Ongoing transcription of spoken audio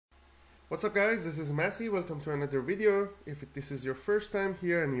What's up guys, this is Massey. Welcome to another video. If this is your first time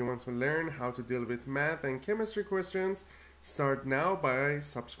here and you want to learn how to deal with math and chemistry questions, start now by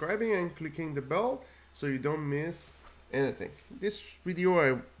subscribing and clicking the bell so you don't miss anything. In this video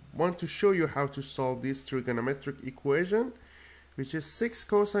I want to show you how to solve this trigonometric equation, which is 6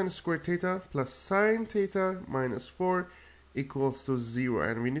 cosine squared theta plus sine theta minus 4 equals to 0,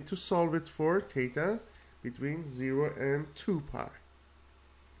 and we need to solve it for theta between 0 and 2 pi.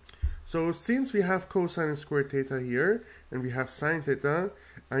 So since we have cosine squared theta here and we have sine theta,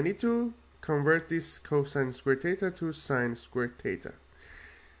 I need to convert this cosine squared theta to sine squared theta.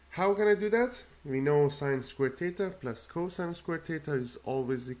 How can I do that? We know sine squared theta plus cosine squared theta is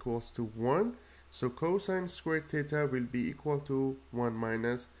always equals to 1. So cosine squared theta will be equal to 1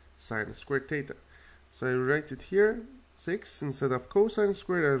 minus sine squared theta. So I write it here, 6. Instead of cosine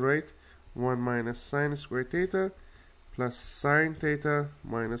squared, I write 1 minus sine squared theta plus sine theta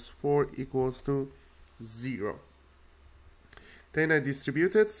minus 4 equals to 0. Then I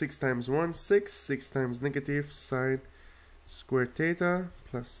distributed 6 times 1, 6. 6 times negative sine squared theta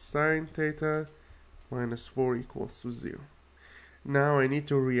plus sine theta minus 4 equals to 0. Now I need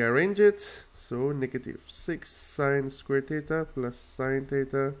to rearrange it. So negative 6 sine squared theta plus sine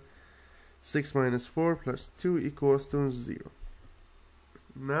theta, 6 minus 4 plus 2 equals to 0.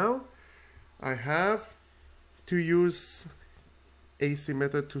 Now I have to use AC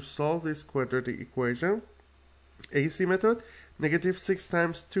method to solve this quadratic equation. AC method, negative 6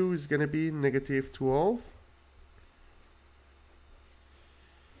 times 2 is going to be negative 12.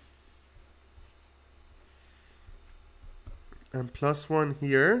 And plus 1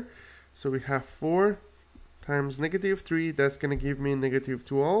 here. So we have 4 times negative 3, that's going to give me negative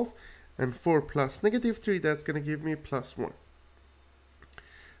 12. And 4 plus negative 3, that's going to give me plus 1.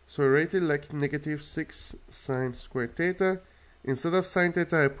 So I write it like negative 6 sine squared theta. Instead of sine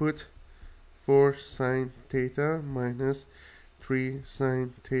theta, I put 4 sine theta minus 3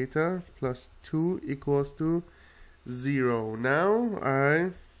 sine theta plus 2 equals to 0. Now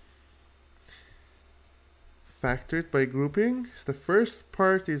I factor it by grouping. So the first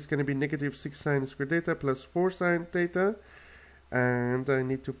part is going to be negative 6 sine squared theta plus 4 sine theta. And I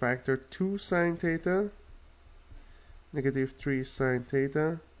need to factor 2 sine theta, negative 3 sine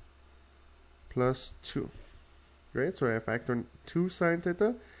theta, plus 2. Right, so I factor 2 sine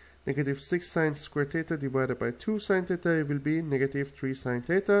theta, negative 6 sine squared theta divided by 2 sine theta, it will be negative 3 sine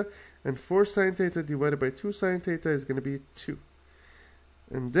theta, and 4 sine theta divided by 2 sine theta is going to be 2.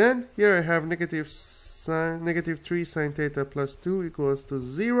 And then here I have negative 3 sine theta plus 2 equals to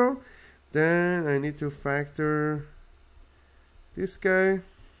 0. Then I need to factor this guy,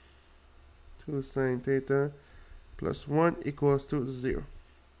 2 sine theta plus 1 equals to 0.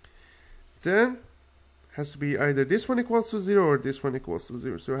 Then has to be either this one equals to 0 or this one equals to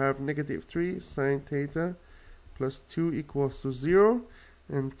 0. So I have negative 3 sine theta plus 2 equals to 0,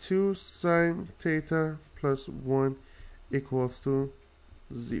 and 2 sine theta plus 1 equals to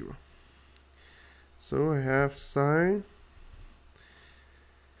 0. So I have sine.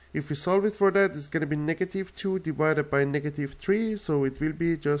 If we solve it for that, it's going to be negative 2 divided by negative 3. So it will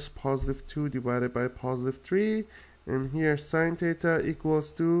be just positive 2 divided by positive 3. And here sine theta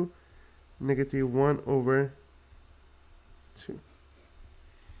equals to negative 1 over 2.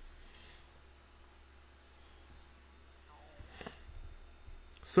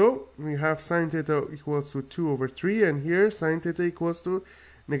 So we have sine theta equals to 2 over 3, and here sine theta equals to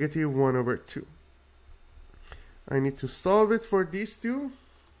negative 1 over 2. I need to solve it for these two.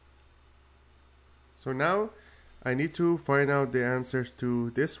 So now I need to find out the answers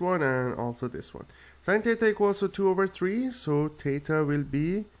to this one and also this one. Sine theta equals to 2 over 3, so theta will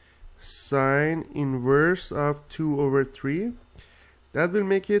be sine inverse of 2 over 3. That will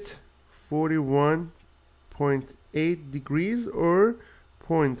make it 41.8 degrees or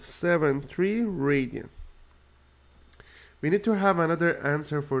 0.73 radian. We need to have another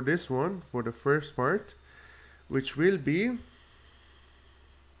answer for this one, for the first part, which will be,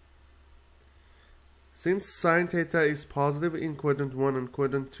 since sine theta is positive in quadrant 1 and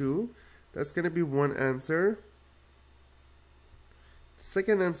quadrant 2, that's going to be one answer.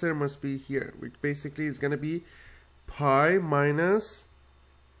 Second answer must be here, which basically is going to be pi minus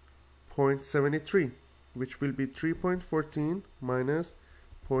 0.73, which will be 3.14 minus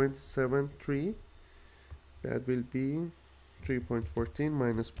 0.73. That will be 3.14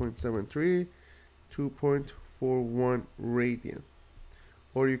 minus 0.73, 2.41 radian.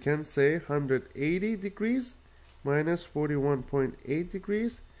 Or you can say 180 degrees minus 41.8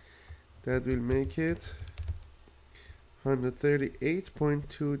 degrees. That will make it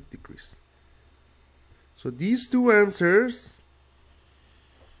 138.2 degrees. So these two answers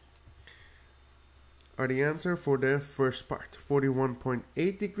are the answer for the first part,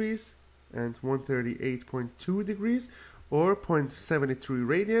 41.8 degrees and 138.2 degrees, or 0.73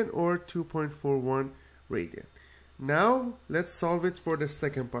 radian or 2.41 radian. Now let's solve it for the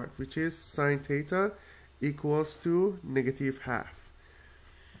second part, which is sine theta equals to -half.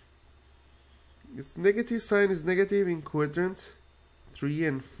 Its negative sign is negative in quadrant 3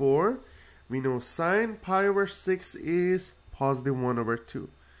 and 4. We know sine pi over 6 is positive 1 over 2.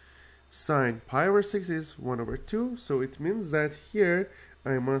 Sine pi over 6 is 1 over 2, so it means that here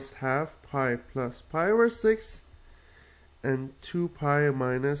I must have pi plus pi over 6 and 2 pi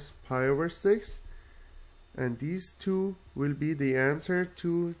minus pi over 6, and these two will be the answer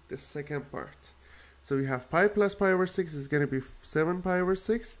to the second part. So we have pi plus pi over 6 is going to be 7 pi over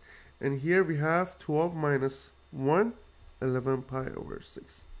 6, and here we have 12 minus 1, 11 pi over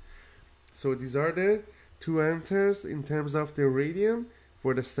 6. So these are the two answers in terms of the radian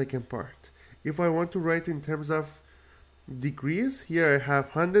for the second part. If I want to write in terms of degrees, here I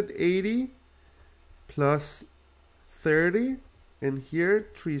have 180 plus 30, and here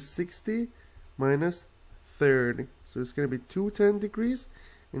 360 minus 30. So it's going to be 210 degrees,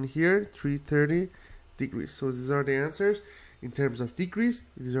 and here 330 degrees. So these are the answers in terms of degrees.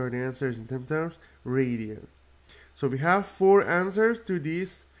 These are the answers in terms of radian. So we have 4 answers to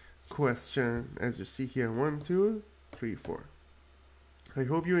this question, as you see here, 1, 2, 3, 4. I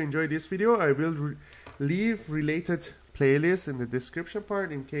hope you enjoyed this video. I will leave related playlists in the description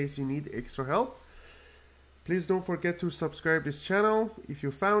part in case you need extra help. Please don't forget to subscribe this channel. If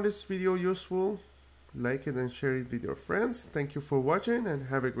you found this video useful, like it and share it with your friends. Thank you for watching and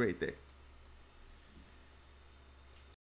have a great day.